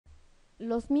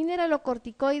Los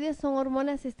mineralocorticoides son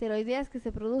hormonas esteroideas que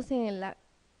se producen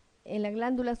en la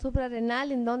glándula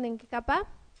suprarrenal. ¿En dónde? ¿En qué capa?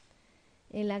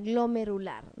 En la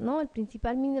glomerular, ¿no? El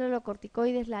principal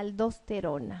mineralocorticoide es la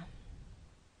aldosterona.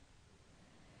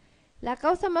 La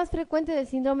causa más frecuente del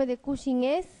síndrome de Cushing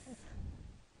es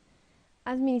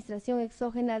administración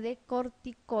exógena de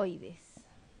corticoides.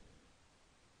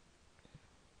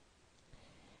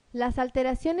 Las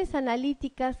alteraciones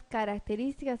analíticas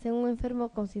características en un enfermo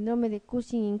con síndrome de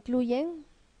Cushing incluyen,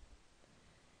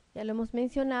 ya lo hemos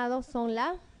mencionado, son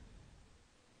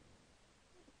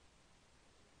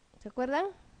 ¿se acuerdan?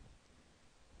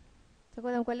 ¿Se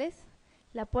acuerdan cuál es?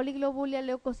 La poliglobulia,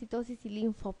 leucocitosis y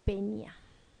linfopenia.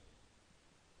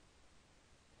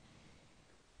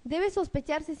 Debe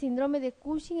sospecharse síndrome de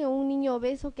Cushing en un niño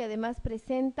obeso que además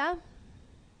presenta.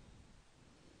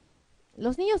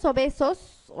 Los niños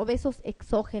obesos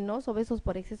exógenos, obesos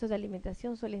por exceso de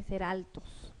alimentación, suelen ser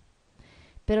altos.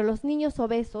 Pero los niños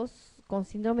obesos con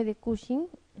síndrome de Cushing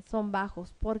son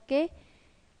bajos. ¿Por qué?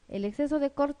 El exceso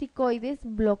de corticoides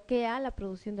bloquea la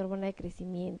producción de hormona de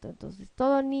crecimiento. Entonces,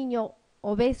 todo niño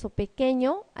obeso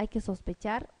pequeño hay que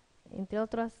sospechar, entre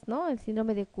otras, ¿no?, el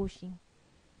síndrome de Cushing.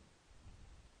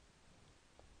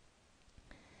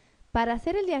 Para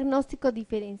hacer el diagnóstico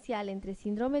diferencial entre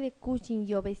síndrome de Cushing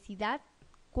y obesidad,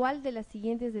 ¿cuál de las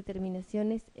siguientes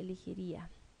determinaciones elegiría?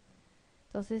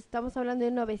 Entonces, estamos hablando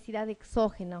de una obesidad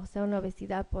exógena, o sea, una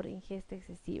obesidad por ingesta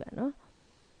excesiva, ¿no?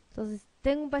 Entonces,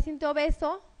 tengo un paciente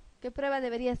obeso, ¿qué prueba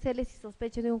debería hacerle si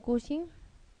sospecho de un Cushing?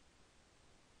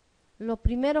 Lo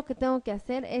primero que tengo que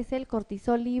hacer es el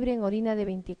cortisol libre en orina de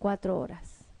 24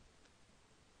 horas.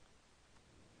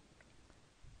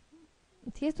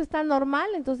 Si esto está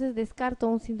normal, entonces descarto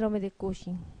un síndrome de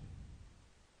Cushing.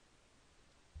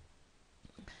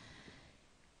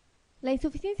 La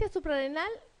insuficiencia suprarrenal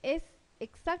es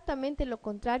exactamente lo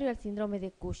contrario al síndrome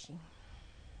de Cushing.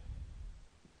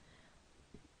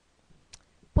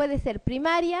 Puede ser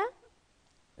primaria,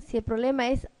 si el problema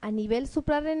es a nivel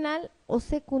suprarrenal, o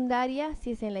secundaria,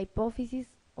 si es en la hipófisis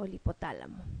o el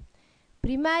hipotálamo.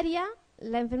 Primaria,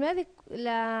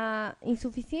 la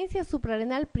insuficiencia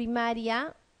suprarrenal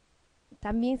primaria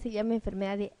también se llama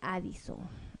enfermedad de Addison,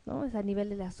 ¿no? Es a nivel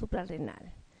de la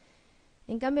suprarrenal.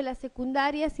 En cambio, la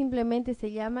secundaria simplemente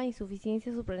se llama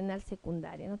insuficiencia suprarrenal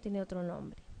secundaria, no tiene otro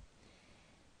nombre.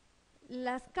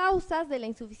 Las causas de la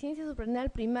insuficiencia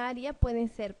suprarrenal primaria pueden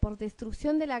ser por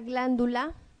destrucción de la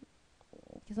glándula,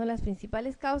 que son las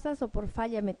principales causas, o por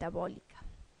falla metabólica.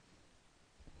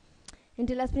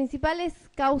 Entre las principales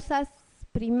causas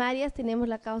primarias tenemos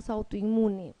la causa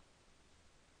autoinmune.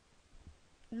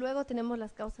 Luego tenemos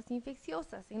las causas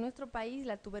infecciosas. En nuestro país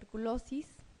la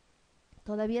tuberculosis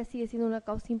todavía sigue siendo una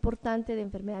causa importante de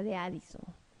enfermedad de Addison.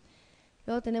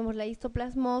 Luego tenemos la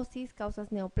histoplasmosis,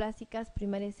 causas neoplásicas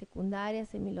primarias y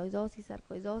secundarias, amiloidosis,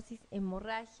 sarcoidosis,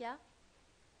 hemorragia.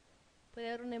 Puede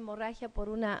haber una hemorragia por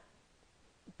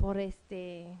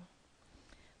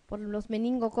los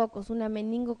meningococos, una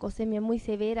meningocosemia muy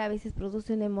severa, a veces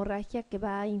produce una hemorragia que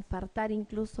va a infartar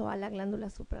incluso a la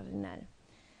glándula suprarrenal.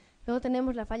 Luego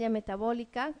tenemos la falla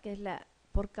metabólica, que es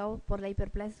por la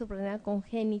hiperplasia suprarrenal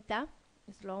congénita,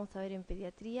 eso lo vamos a ver en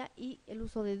pediatría, y el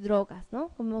uso de drogas, ¿no?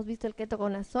 Como hemos visto, el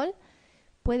ketoconazol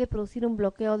puede producir un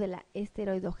bloqueo de la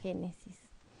esteroidogénesis.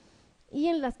 Y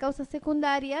en las causas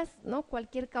secundarias, ¿no?,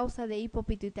 cualquier causa de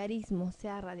hipopituitarismo,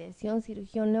 sea radiación,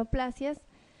 cirugía, neoplasias,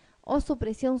 o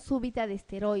supresión súbita de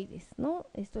esteroides, ¿no?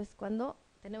 Esto es cuando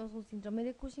tenemos un síndrome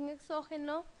de Cushing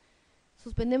exógeno,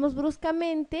 suspendemos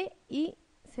bruscamente y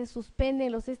se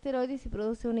suspenden los esteroides y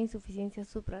produce una insuficiencia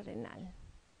suprarrenal.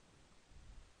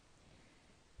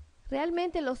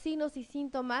 Realmente los signos y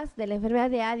síntomas de la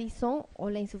enfermedad de Addison o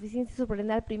la insuficiencia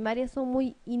suprarrenal primaria son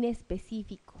muy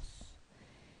inespecíficos.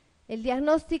 El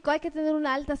diagnóstico, hay que tener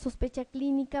una alta sospecha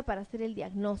clínica para hacer el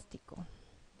diagnóstico.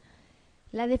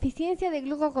 La deficiencia de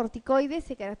glucocorticoides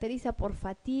se caracteriza por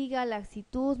fatiga,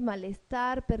 laxitud,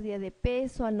 malestar, pérdida de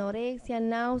peso, anorexia,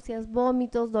 náuseas,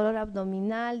 vómitos, dolor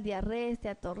abdominal, diarrea,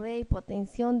 esteatorrea,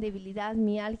 hipotensión, debilidad,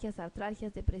 mialgias,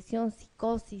 artralgias, depresión,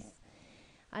 psicosis,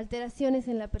 alteraciones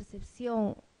en la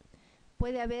percepción.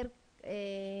 Puede haber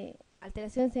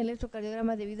alteraciones en el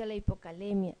electrocardiograma debido a la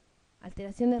hipocalemia,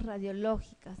 alteraciones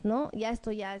radiológicas, ¿no?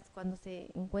 Esto ya es cuando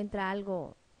se encuentra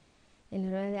algo en la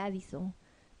enfermedad de Addison.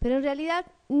 Pero en realidad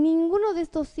ninguno de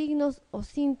estos signos o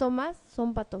síntomas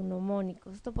son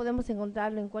patognomónicos. Esto podemos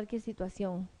encontrarlo en cualquier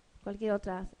situación, cualquier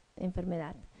otra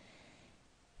enfermedad.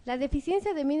 La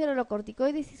deficiencia de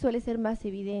mineralocorticoides sí suele ser más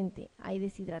evidente. Hay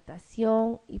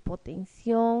deshidratación,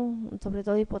 hipotensión, sobre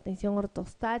todo hipotensión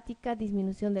ortostática,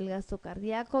 disminución del gasto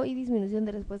cardíaco y disminución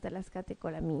de respuesta a las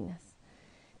catecolaminas.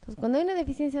 Entonces, cuando hay una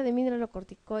deficiencia de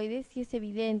mineralocorticoides, sí es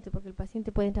evidente porque el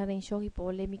paciente puede entrar en shock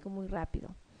hipovolémico muy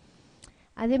rápido.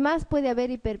 Además, puede haber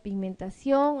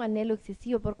hiperpigmentación, anhelo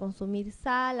excesivo por consumir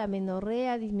sal,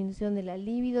 amenorrea, disminución de la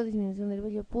libido, disminución del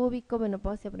vello púbico,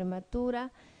 menopausia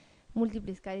prematura,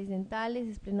 múltiples caries dentales,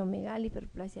 esplenomegalia,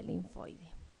 hiperplasia linfoide.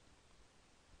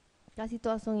 Casi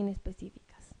todas son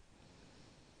inespecíficas.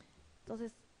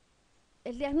 Entonces,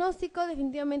 el diagnóstico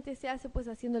definitivamente se hace pues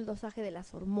haciendo el dosaje de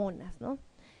las hormonas, ¿no?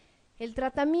 El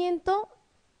tratamiento,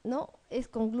 ¿no?, es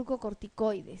con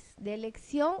glucocorticoides. De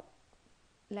elección,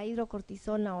 la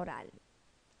hidrocortisona oral.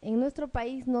 En nuestro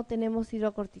país no tenemos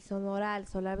hidrocortisona oral,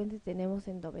 solamente tenemos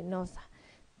endovenosa.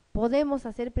 Podemos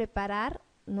hacer preparar,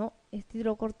 ¿no?, esta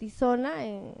hidrocortisona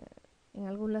en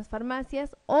algunas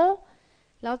farmacias, o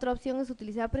la otra opción es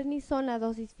utilizar prednisona a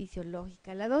dosis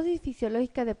fisiológica. La dosis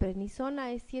fisiológica de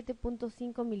prednisona es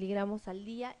 7.5 miligramos al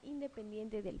día,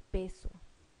 independiente del peso.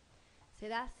 Se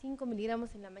da 5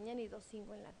 miligramos en la mañana y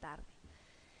 2,5 en la tarde.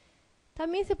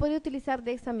 También se puede utilizar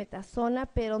dexametasona,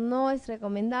 pero no es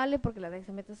recomendable porque la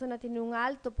dexametasona tiene un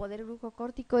alto poder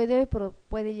glucocorticoide, pero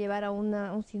puede llevar a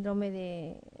un síndrome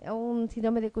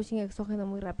de Cushing exógeno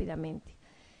muy rápidamente.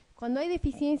 Cuando hay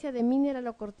deficiencia de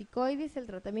mineralocorticoides, el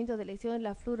tratamiento de elección es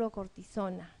la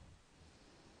fluorocortisona.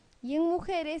 Y en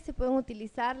mujeres se pueden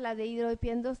utilizar la de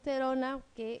hidroepiandrosterona,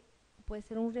 que puede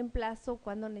ser un reemplazo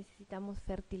cuando necesitamos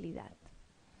fertilidad.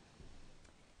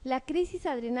 La crisis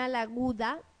adrenal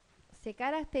aguda se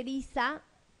caracteriza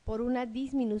por una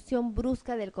disminución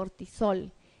brusca del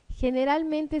cortisol.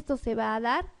 Generalmente esto se va a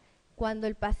dar cuando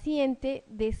el paciente,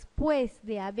 después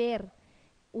de haber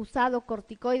usado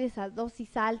corticoides a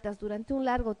dosis altas durante un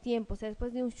largo tiempo, o sea,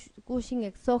 después de un Cushing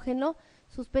exógeno,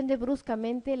 suspende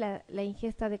bruscamente la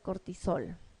ingesta de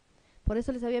cortisol. Por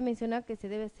eso les había mencionado que se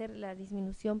debe hacer la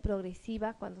disminución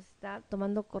progresiva cuando se está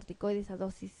tomando corticoides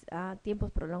a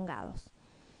tiempos prolongados.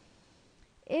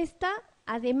 Esta,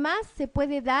 además, se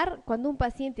puede dar cuando un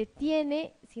paciente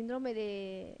tiene síndrome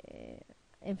de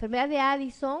enfermedad de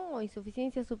Addison o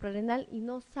insuficiencia suprarrenal y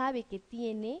no sabe que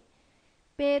tiene,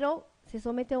 pero se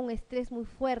somete a un estrés muy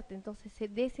fuerte, entonces se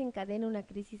desencadena una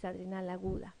crisis adrenal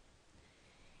aguda.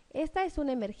 Esta es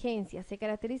una emergencia, se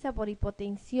caracteriza por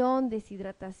hipotensión,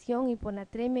 deshidratación,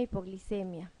 hiponatremia,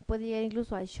 hipoglicemia. Puede llegar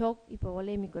incluso al shock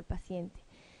hipovolémico el paciente.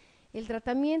 El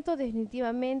tratamiento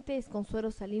definitivamente es con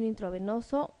suero salino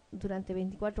intravenoso durante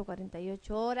 24 o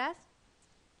 48 horas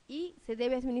y se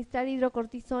debe administrar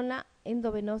hidrocortisona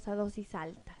endovenosa a dosis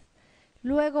altas.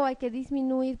 Luego hay que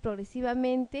disminuir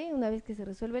progresivamente, una vez que se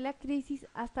resuelve la crisis,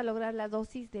 hasta lograr la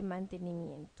dosis de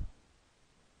mantenimiento.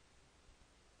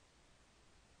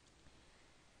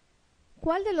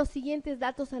 ¿Cuál de los siguientes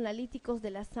datos analíticos de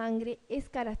la sangre es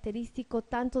característico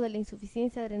tanto de la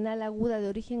insuficiencia adrenal aguda de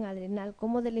origen adrenal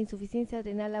como de la insuficiencia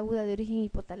adrenal aguda de origen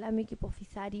hipotalámico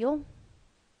hipofisario?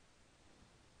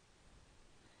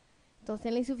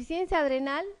 Entonces, la insuficiencia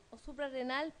adrenal o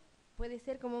suprarrenal puede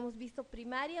ser, como hemos visto,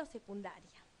 primaria o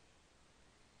secundaria.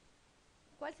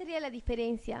 ¿Cuál sería la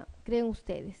diferencia, creen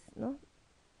ustedes, ¿no?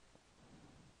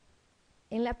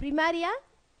 En la primaria,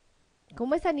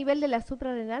 como es a nivel de la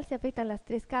suprarrenal, se afectan las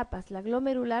tres capas, la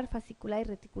glomerular, fascicular y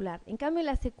reticular. En cambio, en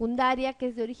la secundaria, que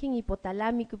es de origen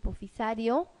hipotalámico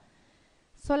hipofisario,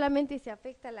 solamente se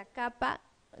afecta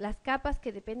las capas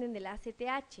que dependen de la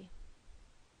ACTH.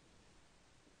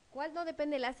 ¿Cuál no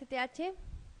depende de la ACTH?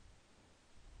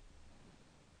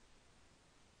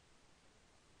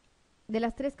 De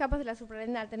las tres capas de la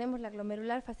suprarrenal tenemos la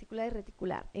glomerular, fascicular y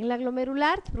reticular. En la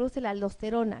glomerular se produce la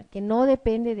aldosterona, que no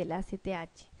depende de la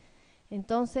ACTH.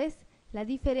 Entonces, la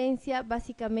diferencia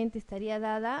básicamente estaría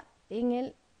dada en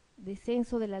el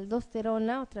descenso de la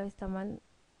aldosterona. Otra vez está mal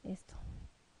esto.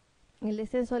 El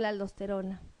descenso de la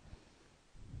aldosterona.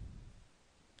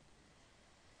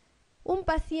 Un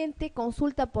paciente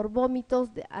consulta por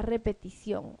vómitos a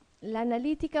repetición. La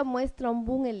analítica muestra un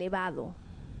boom elevado.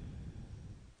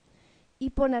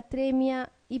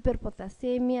 Hiponatremia,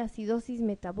 hiperpotasemia, acidosis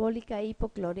metabólica e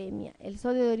hipocloremia. El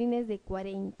sodio de orina es de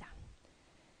 40.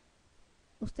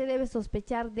 Usted debe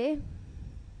sospechar de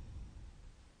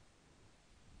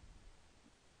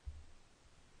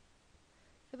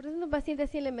se presenta un paciente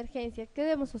así en la emergencia. ¿Qué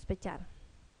debemos sospechar?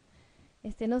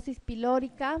 Estenosis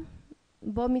pilórica,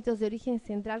 vómitos de origen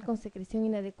central con secreción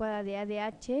inadecuada de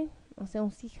ADH, o sea,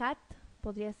 un CHAT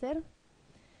podría ser,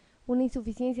 una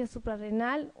insuficiencia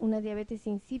suprarrenal, una diabetes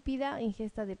insípida,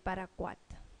 ingesta de paraquat.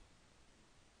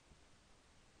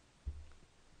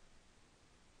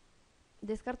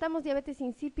 Descartamos diabetes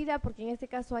insípida porque en este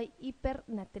caso hay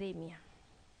hipernatremia.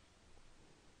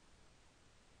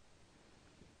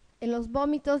 En los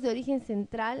vómitos de origen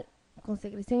central con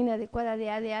secreción inadecuada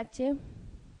de ADH,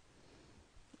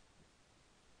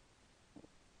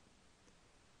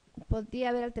 podría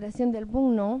haber alteración del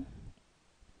BUN, ¿no?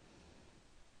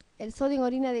 El sodio en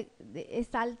orina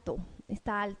es alto,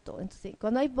 está alto. Entonces,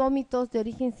 cuando hay vómitos de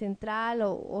origen central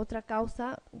o otra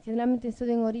causa, generalmente el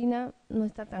sodio en orina no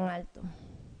está tan alto.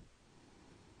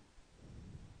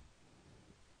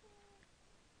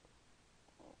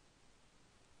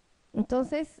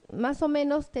 Entonces, más o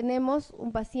menos tenemos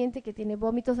un paciente que tiene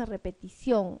vómitos a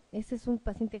repetición. Ese es un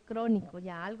paciente crónico,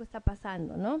 ya algo está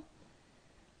pasando, ¿no?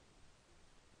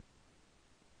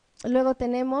 Luego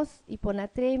tenemos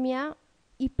hiponatremia,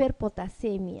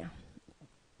 hiperpotasemia.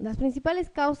 Las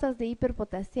principales causas de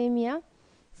hiperpotasemia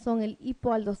son el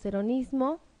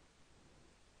hipoaldosteronismo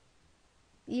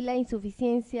y la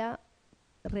insuficiencia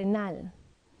renal.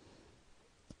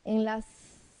 En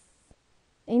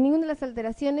ninguna de las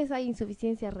alteraciones hay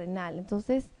insuficiencia renal.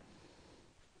 Entonces,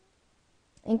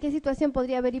 ¿en qué situación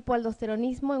podría haber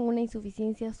hipoaldosteronismo? En una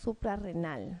insuficiencia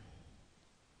suprarrenal.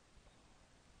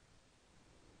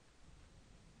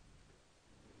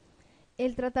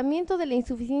 El tratamiento de la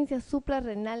insuficiencia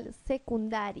suprarrenal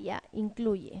secundaria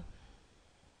incluye: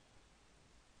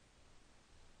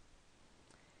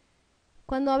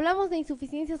 cuando hablamos de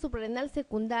insuficiencia suprarrenal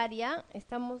secundaria,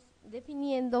 estamos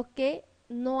definiendo que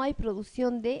no hay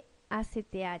producción de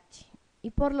ACTH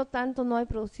y por lo tanto no hay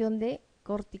producción de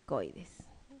corticoides.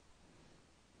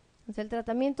 Entonces, el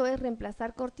tratamiento es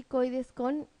reemplazar corticoides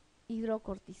con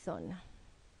hidrocortisona.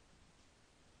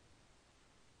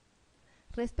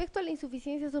 Respecto a la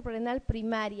insuficiencia suprarrenal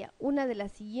primaria, una de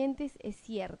las siguientes es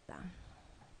cierta.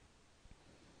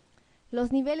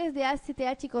 Los niveles de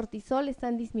ACTH y cortisol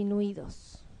están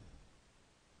disminuidos.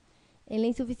 En la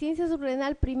insuficiencia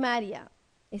suprarrenal primaria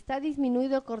está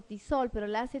disminuido el cortisol, pero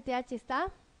la ACTH está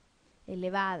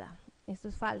elevada. Esto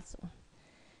es falso.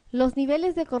 Los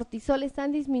niveles de cortisol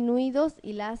están disminuidos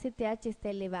y la ACTH está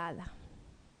elevada.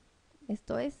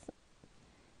 Esto es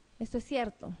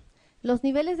cierto. Los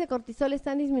niveles de cortisol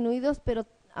están disminuidos, pero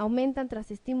aumentan tras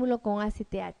estímulo con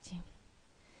ACTH.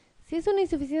 Si es una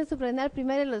insuficiencia suprarrenal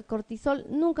primaria, el cortisol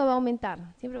nunca va a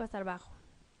aumentar, siempre va a estar bajo.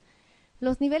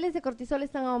 Los niveles de cortisol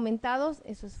están aumentados,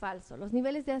 eso es falso. Los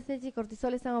niveles de ACTH y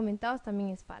cortisol están aumentados, también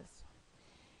es falso.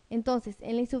 Entonces,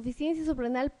 en la insuficiencia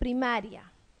suprarrenal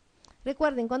primaria,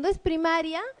 recuerden, cuando es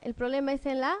primaria, el problema es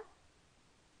en la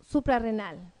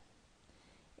suprarrenal.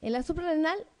 En la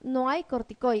suprarrenal no hay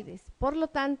corticoides, por lo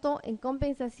tanto, en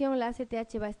compensación la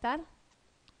ACTH va a estar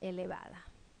elevada.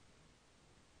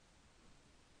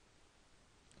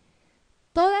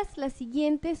 Todas las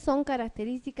siguientes son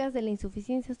características de la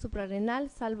insuficiencia suprarrenal,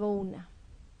 salvo una.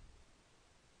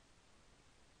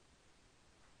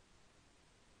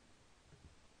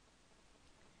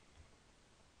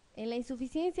 En la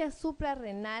insuficiencia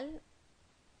suprarrenal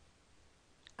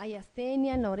hay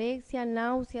astenia, anorexia,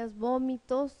 náuseas,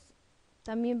 vómitos,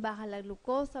 también baja la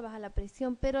glucosa, baja la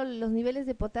presión, pero los niveles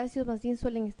de potasio más bien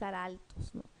suelen estar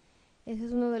altos, ¿no? Ese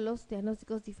es uno de los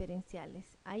diagnósticos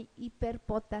diferenciales. Hay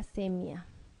hiperpotasemia.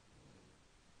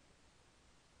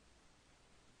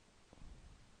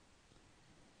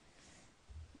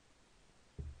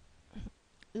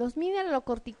 Los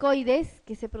mineralocorticoides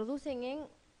que se producen en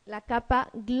la capa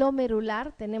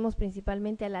glomerular, tenemos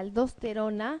principalmente a la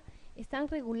aldosterona, están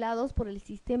regulados por el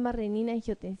sistema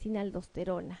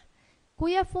renina-angiotensina-aldosterona,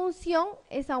 cuya función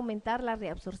es aumentar la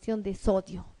reabsorción de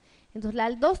sodio. Entonces, la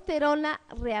aldosterona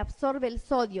reabsorbe el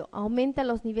sodio, aumenta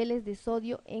los niveles de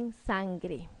sodio en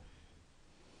sangre.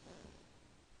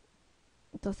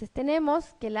 Entonces,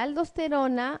 tenemos que la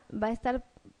aldosterona va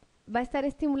a estar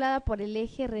estimulada por el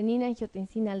eje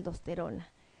renina-angiotensina-aldosterona.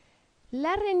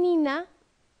 La renina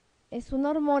es una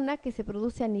hormona que se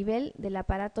produce a nivel del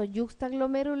aparato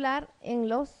yuxtaglomerular en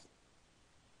los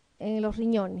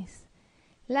riñones.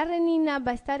 La renina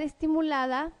va a estar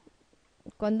estimulada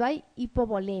cuando hay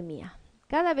hipovolemia.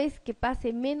 Cada vez que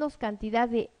pase menos cantidad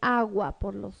de agua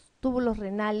por los túbulos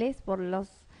renales, por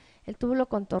el túbulo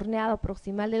contorneado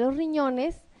proximal de los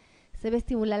riñones, se va a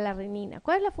estimular la renina.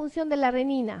 ¿Cuál es la función de la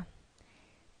renina?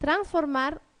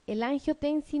 Transformar el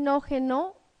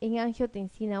angiotensinógeno en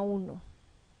angiotensina 1.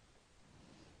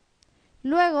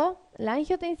 Luego, la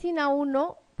angiotensina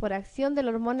 1, por acción de la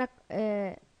hormona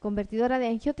convertidora de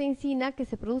angiotensina, que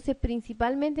se produce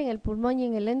principalmente en el pulmón y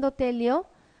en el endotelio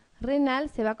renal,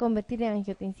 se va a convertir en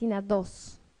angiotensina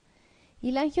 2.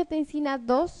 Y la angiotensina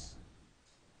 2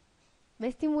 va a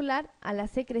estimular a la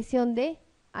secreción de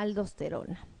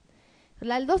aldosterona.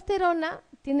 La aldosterona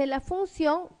tiene la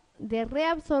función de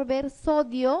reabsorber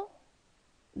sodio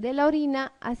de la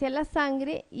orina hacia la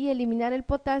sangre y eliminar el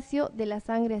potasio de la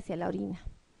sangre hacia la orina.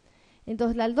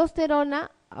 Entonces, la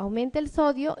aldosterona aumenta el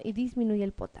sodio y disminuye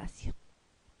el potasio.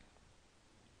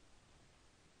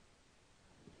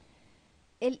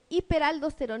 el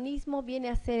hiperaldosteronismo viene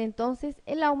a ser entonces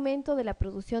el aumento de la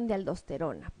producción de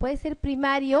aldosterona. Puede ser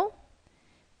primario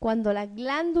cuando la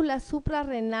glándula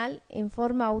suprarrenal en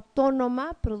forma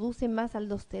autónoma produce más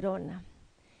aldosterona.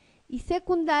 Y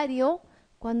secundario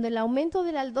cuando el aumento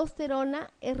de la aldosterona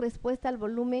es respuesta al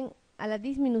volumen, a la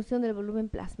disminución del volumen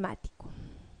plasmático.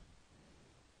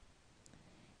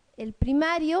 El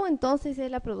primario, entonces,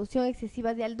 es la producción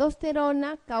excesiva de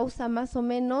aldosterona, causa más o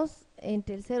menos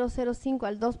entre el 0,05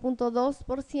 al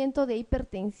 2,2% de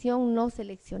hipertensión no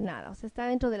seleccionada, o sea, está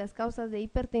dentro de las causas de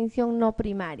hipertensión no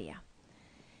primaria.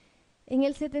 En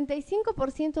el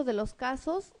 75% de los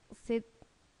casos se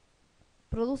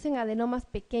producen adenomas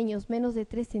pequeños, menos de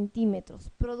 3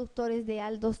 centímetros, productores de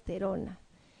aldosterona,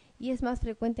 y es más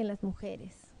frecuente en las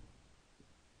mujeres.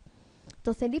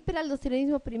 Entonces, el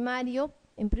hiperaldosteronismo primario,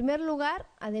 en primer lugar,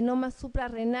 adenomas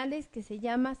suprarrenales que se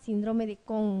llama síndrome de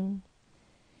Cohn.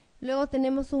 Luego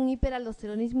tenemos un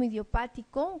hiperaldosteronismo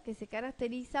idiopático que se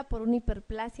caracteriza por una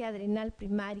hiperplasia adrenal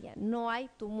primaria, no hay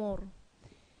tumor.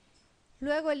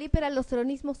 Luego el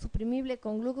hiperaldosteronismo suprimible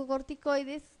con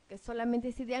glucocorticoides, que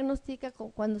solamente se diagnostica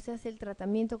cuando se hace el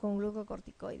tratamiento con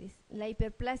glucocorticoides. La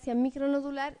hiperplasia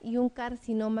micronodular y un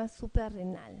carcinoma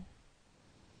suprarrenal.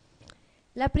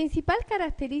 La principal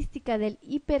característica del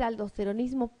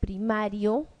hiperaldosteronismo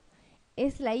primario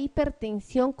es la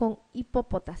hipertensión con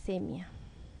hipopotasemia.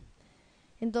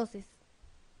 Entonces,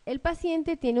 el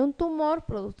paciente tiene un tumor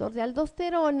productor de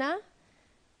aldosterona,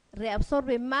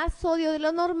 reabsorbe más sodio de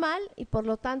lo normal y por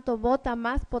lo tanto bota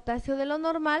más potasio de lo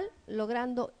normal,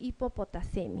 logrando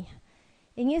hipopotasemia.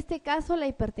 En este caso, la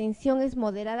hipertensión es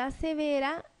moderada a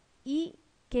severa y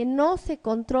que no se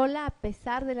controla a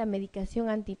pesar de la medicación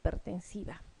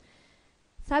antihipertensiva.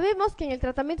 Sabemos que en el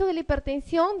tratamiento de la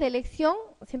hipertensión de elección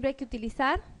siempre hay que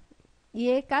utilizar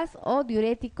IECAS o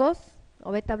diuréticos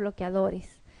o beta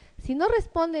bloqueadores. Si no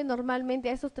responde normalmente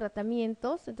a esos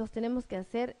tratamientos, entonces tenemos que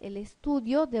hacer el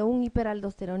estudio de un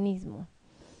hiperaldosteronismo.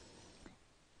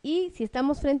 Y si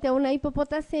estamos frente a una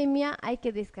hipopotasemia, hay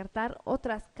que descartar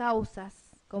otras causas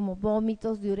como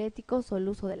vómitos, diuréticos o el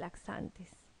uso de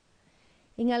laxantes.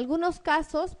 En algunos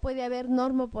casos puede haber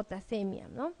normopotasemia,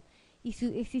 ¿no? Y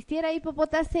si existiera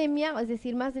hipopotasemia, es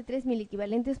decir, más de 3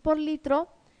 miliequivalentes por litro,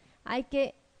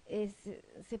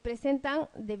 se presentan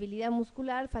debilidad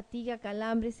muscular, fatiga,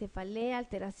 calambres, cefalea,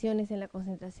 alteraciones en la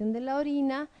concentración de la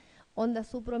orina, ondas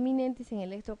subprominentes en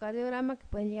el electrocardiograma que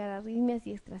pueden llegar a arritmias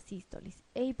y extrasístolis,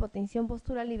 e hipotensión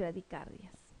postural y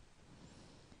bradicardias.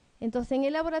 Entonces, en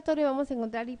el laboratorio vamos a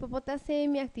encontrar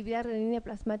hipopotasemia, actividad renina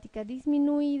plasmática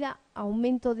disminuida,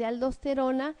 aumento de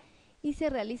aldosterona y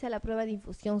se realiza la prueba de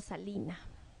infusión salina.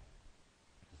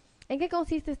 ¿En qué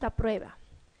consiste esta prueba?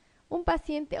 Un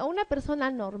paciente o una persona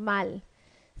normal,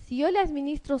 si yo le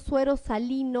administro suero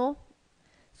salino,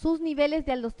 sus niveles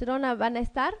de aldosterona van a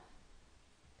estar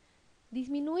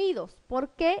disminuidos. ¿Por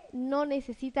qué? No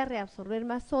necesita reabsorber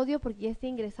más sodio porque ya está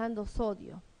ingresando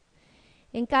sodio.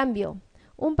 En cambio,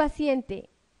 un paciente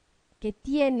que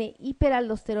tiene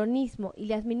hiperaldosteronismo y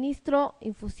le administro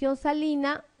infusión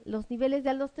salina, los niveles de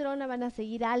aldosterona van a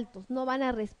seguir altos, no van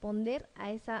a responder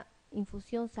a esa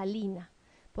infusión salina,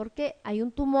 porque hay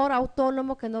un tumor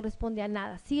autónomo que no responde a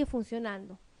nada, sigue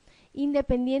funcionando,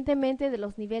 independientemente de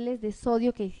los niveles de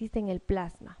sodio que existen en el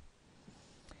plasma.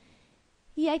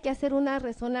 Y hay que hacer una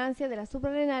resonancia de las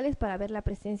suprarrenales para ver la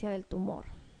presencia del tumor.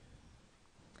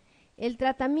 El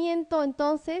tratamiento,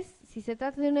 entonces, si se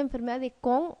trata de una enfermedad de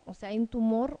Cohn, o sea, hay un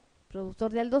tumor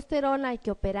productor de aldosterona, hay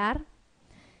que operar.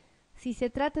 Si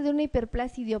se trata de una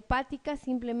hiperplasia idiopática,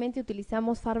 simplemente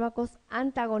utilizamos fármacos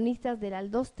antagonistas de la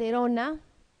aldosterona,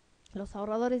 los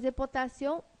ahorradores de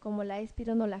potasio, como la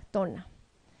espironolactona,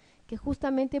 que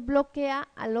justamente bloquea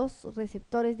a los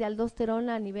receptores de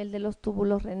aldosterona a nivel de los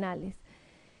túbulos renales.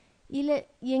 Y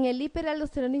en el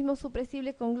hiperaldosteronismo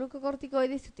supresible con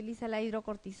glucocorticoides se utiliza la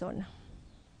hidrocortisona.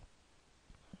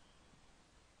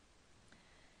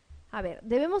 A ver,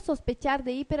 debemos sospechar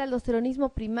de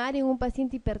hiperaldosteronismo primario en un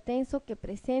paciente hipertenso que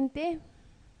presente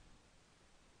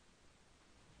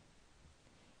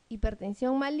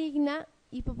hipertensión maligna,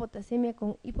 hipopotasemia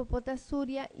con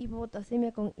hipopotasuria,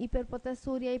 hipopotasemia con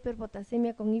hiperpotasuria,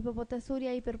 hiperpotasemia con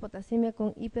hipopotasuria, hiperpotasemia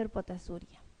con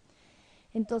hiperpotasuria.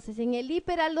 Entonces, en el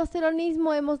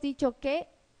hiperaldosteronismo hemos dicho que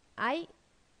hay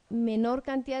menor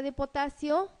cantidad de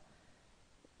potasio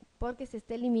porque se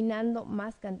está eliminando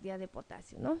más cantidad de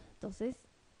potasio, ¿no? Entonces,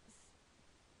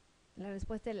 la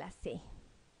respuesta es la C.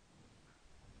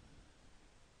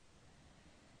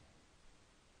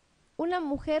 Una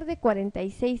mujer de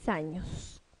 46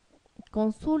 años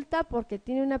consulta porque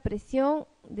tiene una presión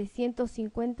de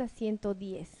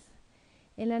 150-110.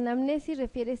 En la anamnesis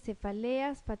refiere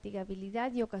cefaleas,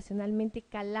 fatigabilidad y ocasionalmente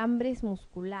calambres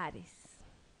musculares.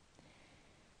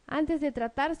 Antes de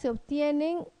tratar se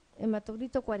obtienen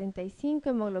hematocrito 45,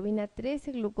 hemoglobina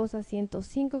 13, glucosa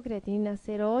 105, creatinina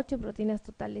 0,8, proteínas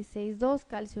totales 6,2,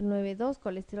 calcio 9,2,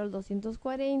 colesterol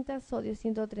 240, sodio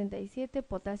 137,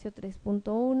 potasio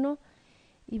 3,1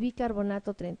 y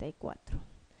bicarbonato 34.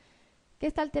 ¿Qué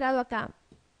está alterado acá?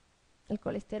 El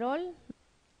colesterol,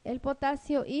 el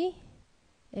potasio y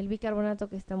el bicarbonato,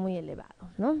 que está muy elevado,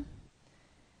 ¿no?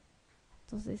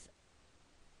 Entonces,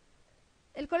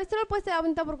 el colesterol puede ser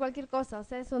aumentado por cualquier cosa, o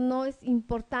sea, eso no es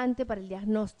importante para el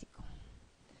diagnóstico.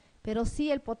 Pero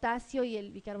sí el potasio y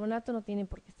el bicarbonato no tienen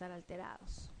por qué estar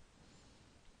alterados.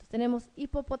 Entonces tenemos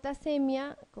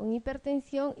hipopotasemia con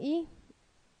hipertensión y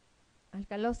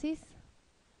alcalosis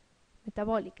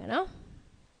metabólica, ¿no?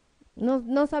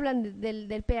 Nos hablan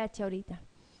del pH ahorita.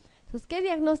 Entonces, ¿qué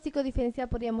diagnóstico diferencial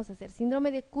podríamos hacer?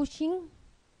 Síndrome de Cushing,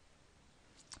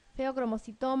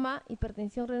 feocromocitoma,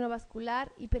 hipertensión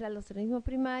renovascular, hiperaldosteronismo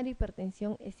primario,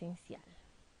 hipertensión esencial.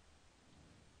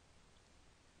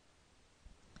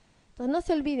 Entonces, no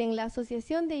se olviden, la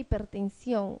asociación de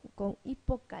hipertensión con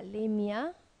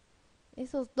hipocalemia,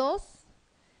 esos dos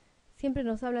siempre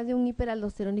nos hablan de un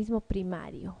hiperaldosteronismo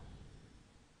primario.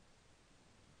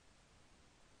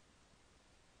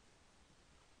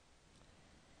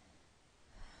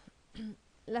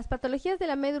 Las patologías de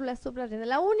la médula suprarrenal,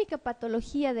 la única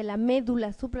patología de la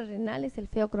médula suprarrenal es el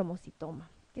feocromocitoma,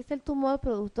 que es el tumor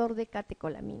productor de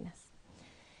catecolaminas.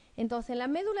 Entonces, en la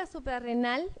médula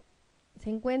suprarrenal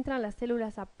se encuentran las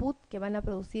células APUT que van a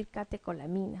producir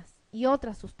catecolaminas y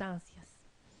otras sustancias.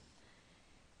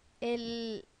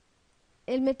 El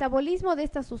metabolismo de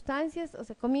estas sustancias, o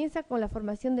sea, comienza con la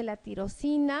formación de la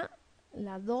tirosina,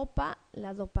 la dopa,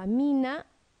 la dopamina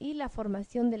y la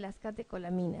formación de las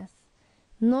catecolaminas,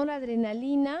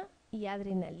 noradrenalina y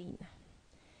adrenalina.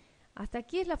 Hasta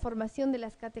aquí es la formación de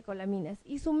las catecolaminas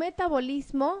y su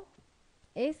metabolismo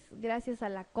es gracias a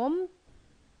la COM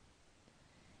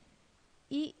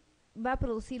y va a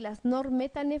producir las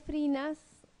normetanefrinas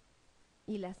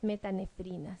y las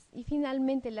metanefrinas y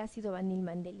finalmente el ácido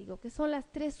vanilmandélico, que son las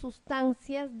tres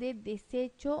sustancias de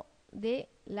desecho de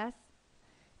las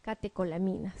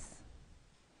catecolaminas.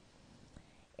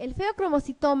 El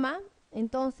feocromocitoma,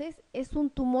 entonces, es un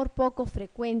tumor poco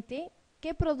frecuente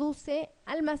que produce,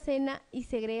 almacena y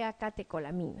segrega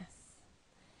catecolaminas.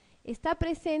 Está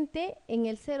presente en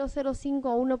el 0,05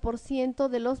 a 1%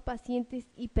 de los pacientes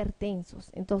hipertensos.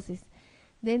 Entonces,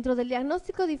 dentro del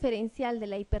diagnóstico diferencial de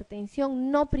la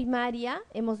hipertensión no primaria,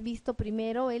 hemos visto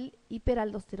primero el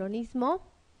hiperaldosteronismo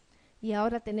y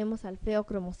ahora tenemos al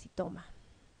feocromocitoma.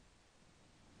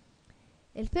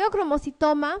 El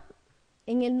feocromocitoma,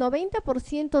 en el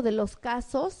 90% de los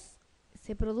casos,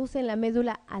 se produce en la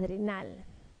médula adrenal.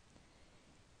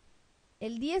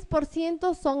 El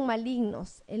 10% son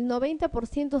malignos, el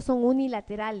 90% son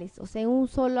unilaterales, o sea, en un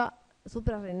solo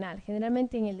suprarrenal,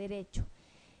 generalmente en el derecho.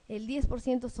 El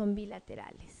 10% son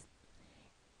bilaterales.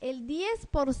 El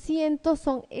 10%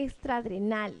 son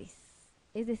extraadrenales,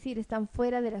 es decir, están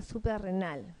fuera de la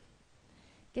suprarrenal,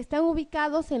 que están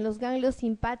ubicados en los ganglios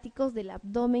simpáticos del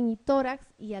abdomen y tórax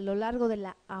y a lo largo de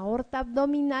la aorta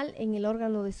abdominal en el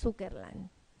órgano de Sutherland.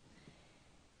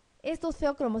 Estos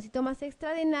feocromocitomas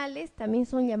extraadrenales también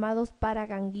son llamados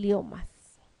paragangliomas.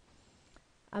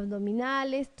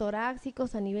 Abdominales,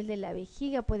 torácicos, a nivel de la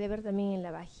vejiga, puede haber también en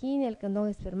la vagina, el cordón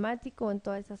espermático, en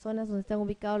todas esas zonas donde están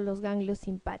ubicados los ganglios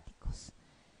simpáticos.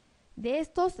 De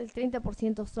estos, el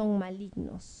 30% son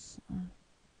malignos.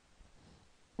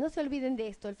 No se olviden de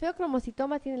esto, el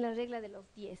feocromocitoma tiene la regla de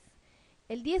los 10.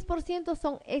 El 10%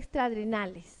 son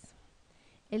extraadrenales,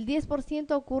 el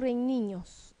 10% ocurre en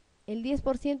niños, el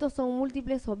 10% son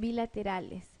múltiples o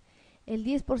bilaterales, el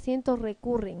 10%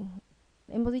 recurren,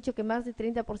 hemos dicho que más de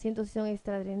 30% si son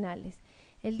extraadrenales,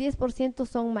 el 10%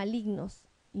 son malignos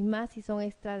y más si son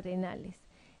extraadrenales,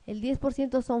 el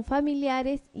 10% son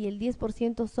familiares y el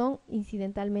 10% son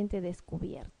incidentalmente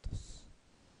descubiertos.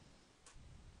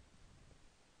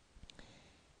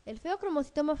 El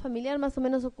feocromocitoma familiar más o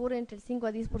menos ocurre entre el 5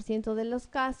 a 10% de los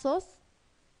casos,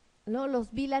 ¿no?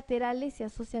 Los bilaterales se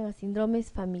asocian a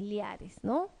síndromes familiares,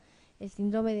 ¿no? El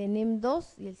síndrome de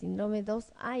NEM2 y el síndrome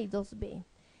 2A y 2B.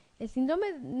 El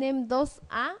síndrome de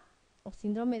NEM2A o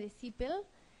síndrome de Zippel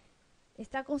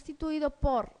está constituido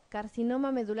por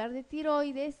carcinoma medular de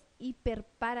tiroides,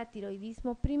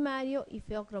 hiperparatiroidismo primario y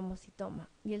feocromocitoma.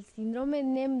 Y el síndrome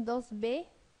NEM2B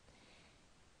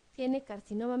tiene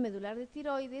carcinoma medular de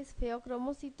tiroides,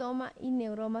 feocromocitoma y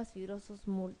neuromas fibrosos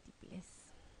múltiples.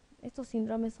 Estos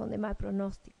síndromes son de mal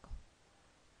pronóstico.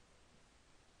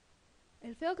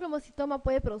 El feocromocitoma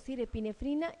puede producir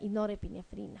epinefrina y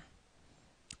norepinefrina.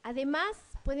 Además,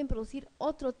 pueden producir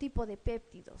otro tipo de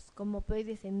péptidos, como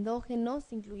opioides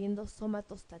endógenos, incluyendo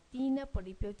somatostatina,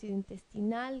 polipéptido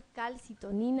intestinal,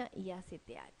 calcitonina y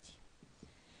ACTH.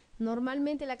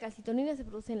 Normalmente la calcitonina se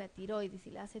produce en la tiroides y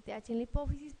la ACTH en la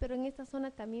hipófisis, pero en esta zona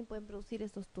también pueden producir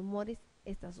estos tumores,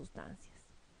 estas sustancias.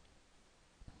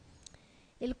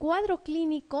 El cuadro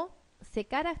clínico se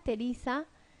caracteriza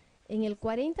en el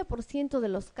 40% de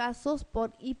los casos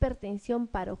por hipertensión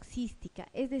paroxística,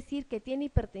 es decir, que tiene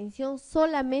hipertensión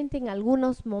solamente en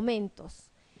algunos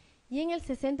momentos, y en el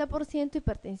 60%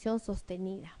 hipertensión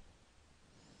sostenida.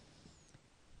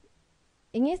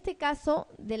 En este caso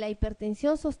de la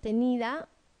hipertensión sostenida,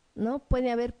 ¿no?,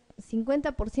 puede haber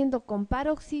 50% con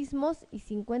paroxismos y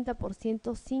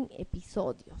 50% sin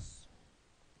episodios.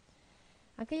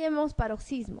 ¿A qué llamamos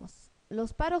paroxismos?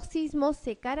 Los paroxismos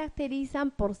se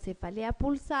caracterizan por cefalea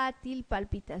pulsátil,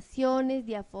 palpitaciones,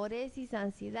 diaforesis,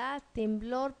 ansiedad,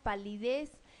 temblor,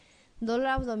 palidez, dolor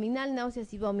abdominal,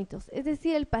 náuseas y vómitos. Es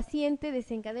decir, el paciente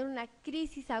desencadena una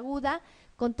crisis aguda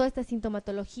con toda esta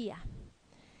sintomatología,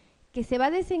 que se va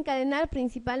a desencadenar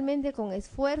principalmente con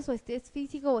esfuerzo, estrés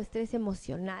físico o estrés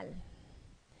emocional.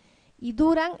 Y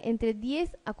duran entre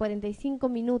 10 a 45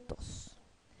 minutos.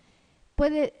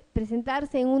 Puede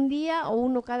presentarse en un día o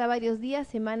uno cada varios días,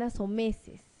 semanas o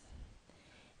meses.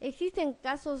 Existen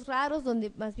casos raros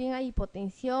donde más bien hay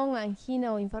hipotensión,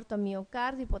 angina o infarto a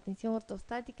miocardio, hipotensión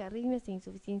ortostática, arritmias e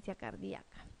insuficiencia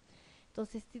cardíaca.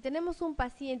 Entonces, si tenemos un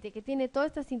paciente que tiene toda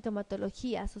esta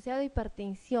sintomatología asociada a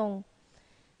hipertensión,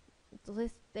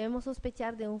 entonces debemos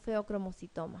sospechar de un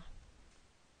feocromocitoma.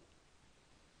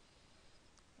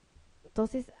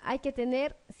 Entonces hay que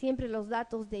tener siempre los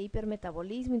datos de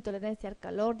hipermetabolismo, intolerancia al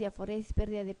calor, diaforesis,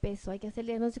 pérdida de peso. Hay que hacer el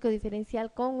diagnóstico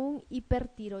diferencial con un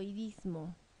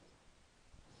hipertiroidismo.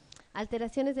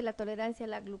 Alteraciones de la tolerancia a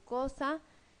la glucosa,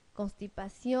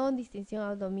 constipación, distensión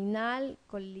abdominal,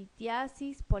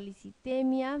 colitiasis,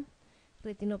 policitemia,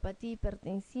 retinopatía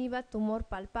hipertensiva, tumor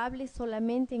palpable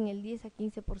solamente en el 10 a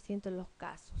 15% de los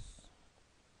casos.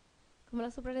 Como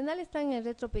las suprarrenales están en el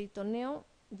retroperitoneo,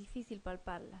 difícil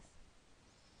palparlas.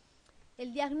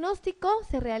 El diagnóstico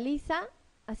se realiza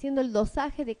haciendo el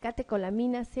dosaje de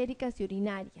catecolaminas séricas y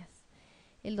urinarias,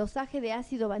 el dosaje de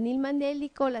ácido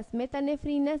vanilmandélico, las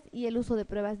metanefrinas y el uso de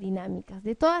pruebas dinámicas.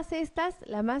 De todas estas,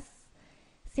 la más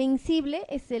sensible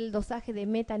es el dosaje de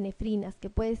metanefrinas, que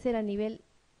puede ser a nivel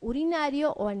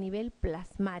urinario o a nivel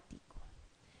plasmático.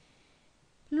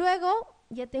 Luego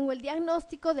ya tengo el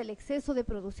diagnóstico del exceso de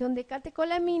producción de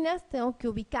catecolaminas, tengo que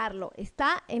ubicarlo,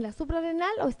 ¿está en la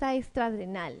suprarrenal o está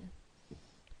extrarenal?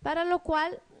 Para lo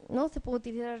cual no se puede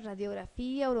utilizar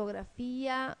radiografía,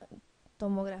 urografía,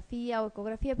 tomografía o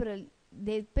ecografía, pero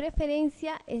de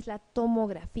preferencia es la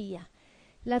tomografía.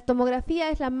 La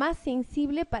tomografía es la más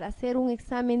sensible para hacer un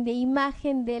examen de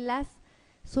imagen de las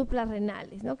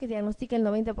suprarrenales, ¿no?, que diagnostica el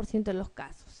 90% de los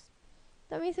casos.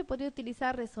 También se podría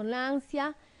utilizar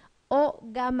resonancia o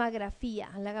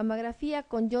gammagrafía. La gammagrafía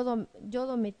con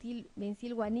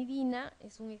yodometilbenzilguanidina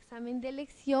es un examen de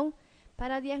elección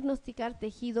para diagnosticar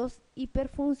tejidos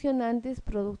hiperfuncionantes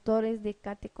productores de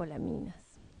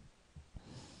catecolaminas,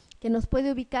 que nos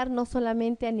puede ubicar no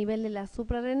solamente a nivel de la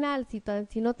suprarrenal,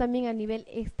 sino también a nivel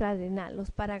extrarrenal, los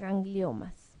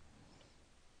paragangliomas.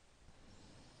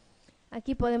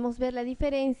 Aquí podemos ver la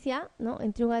diferencia, ¿no?,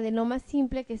 entre un adenoma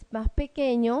simple, que es más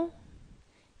pequeño,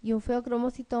 y un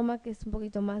feocromocitoma, que es un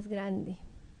poquito más grande.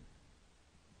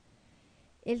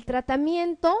 El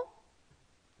tratamiento,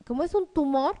 como es un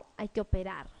tumor, hay que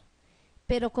operar,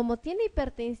 pero como tiene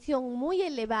hipertensión muy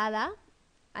elevada,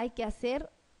 hay que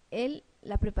hacer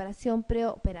la preparación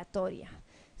preoperatoria.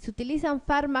 Se utilizan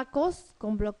fármacos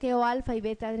con bloqueo alfa y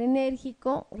beta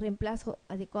adrenérgico, reemplazo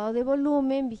adecuado de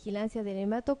volumen, vigilancia del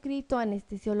hematocrito,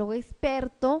 anestesiólogo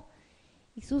experto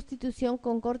y sustitución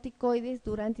con corticoides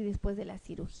durante y después de la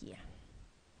cirugía.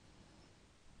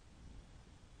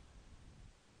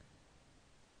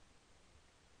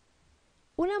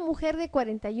 Una mujer de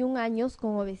 41 años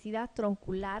con obesidad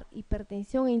troncular,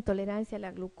 hipertensión e intolerancia a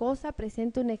la glucosa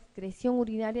presenta una excreción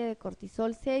urinaria de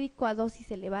cortisol sérico a dosis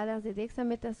elevadas de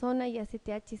dexametasona y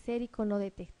ACTH sérico no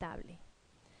detectable.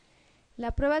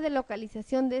 La prueba de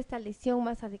localización de esta lesión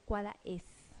más adecuada es: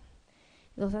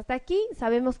 entonces, hasta aquí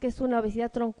sabemos que es una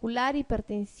obesidad troncular,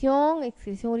 hipertensión,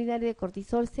 excreción urinaria de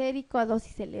cortisol sérico a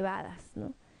dosis elevadas,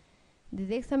 ¿no?, de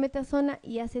dexametasona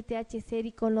y ACTH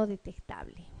sérico no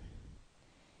detectable.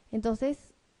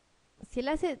 Entonces, si el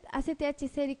ACTH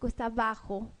sérico está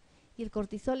bajo y el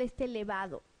cortisol está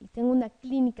elevado y tengo una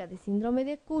clínica de síndrome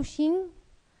de Cushing,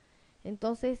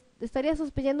 Entonces, estaría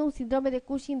sospechando un síndrome de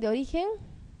Cushing de origen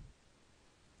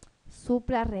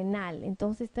suprarrenal.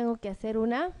 Entonces, tengo que hacer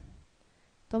una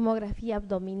tomografía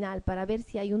abdominal para ver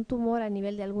si hay un tumor a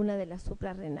nivel de alguna de las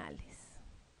suprarrenales.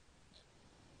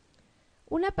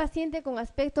 Una paciente con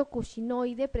aspecto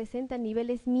cushinoide presenta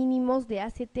niveles mínimos de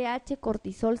ACTH,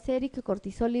 cortisol sérico y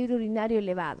cortisol libre urinario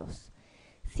elevados,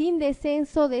 sin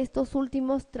descenso de estos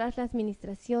últimos tras la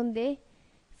administración de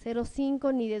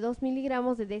 0,5 ni de 2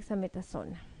 miligramos de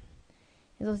dexametasona.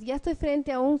 Entonces ya estoy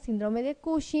frente a un síndrome de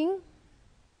Cushing,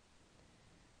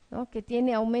 ¿no?, que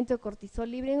tiene aumento de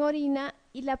cortisol libre en orina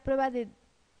y la prueba de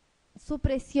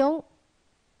supresión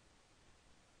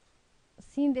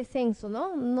sin descenso,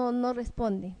 no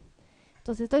responde.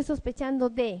 Entonces estoy sospechando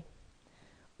de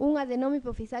un adenoma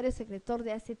hipofisario secretor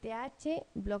de ACTH,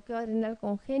 bloqueo adrenal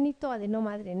congénito,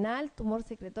 adenoma adrenal, tumor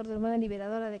secretor de hormona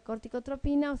liberadora de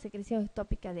corticotropina o secreción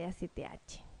ectópica de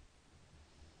ACTH.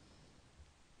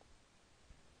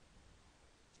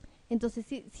 Entonces,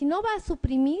 si no va a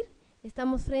suprimir,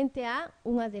 estamos frente a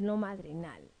un adenoma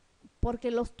adrenal, porque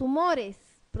los tumores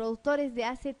productores de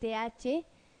ACTH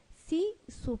sí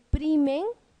suprimen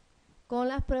con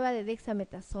las pruebas de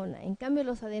dexametasona. En cambio,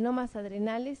 los adenomas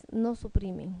adrenales no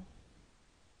suprimen.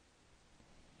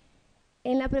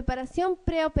 En la preparación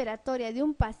preoperatoria de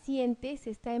un paciente se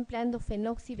está empleando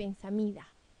fenoxibenzamida.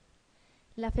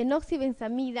 La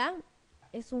fenoxibenzamida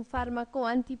es un fármaco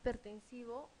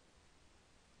antihipertensivo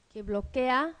que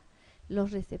bloquea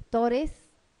los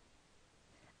receptores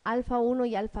alfa 1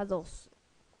 y alfa 2.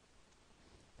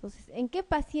 Entonces, ¿en qué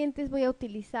pacientes voy a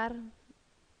utilizar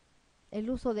el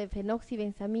uso de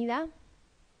fenoxibenzamida?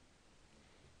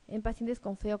 En pacientes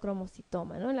con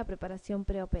feocromocitoma, ¿no?, en la preparación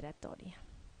preoperatoria.